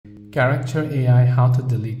Character AI, how to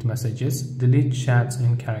delete messages, delete chats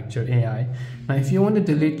in Character AI. Now if you want to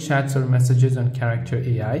delete chats or messages on Character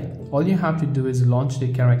AI, all you have to do is launch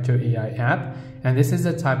the Character AI app, and this is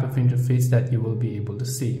the type of interface that you will be able to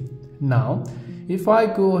see. Now if I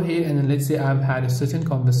go ahead and let's say I've had a certain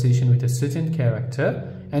conversation with a certain character,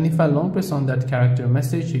 and if I long press on that character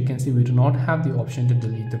message, you can see we do not have the option to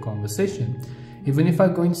delete the conversation. Even if I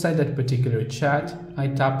go inside that particular chat, I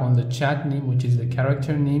tap on the chat name, which is the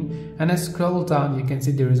character name, and I scroll down, you can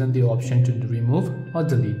see there isn't the option to remove or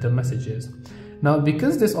delete the messages. Now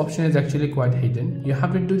because this option is actually quite hidden, you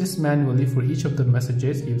have to do this manually for each of the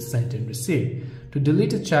messages you've sent and received. To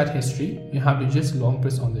delete a chat history, you have to just long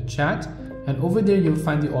press on the chat, and over there you'll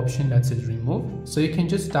find the option that says remove. So you can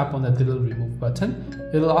just tap on that little remove button.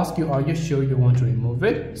 It'll ask you, are you sure you want to remove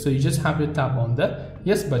it? So you just have to tap on the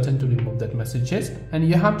yes button to remove that messages, and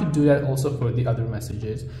you have to do that also for the other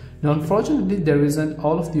messages. Now unfortunately there isn't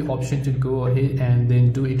all of the option to go ahead and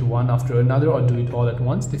then do it one after another or do it all at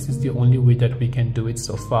once. This is the only way that we can do it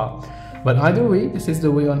so far. But either way, this is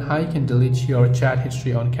the way on how you can delete your chat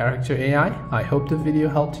history on Character AI. I hope the video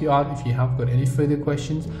helped you out. If you have got any further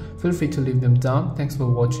questions, feel free to leave them down. Thanks for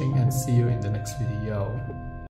watching and see you in the next video.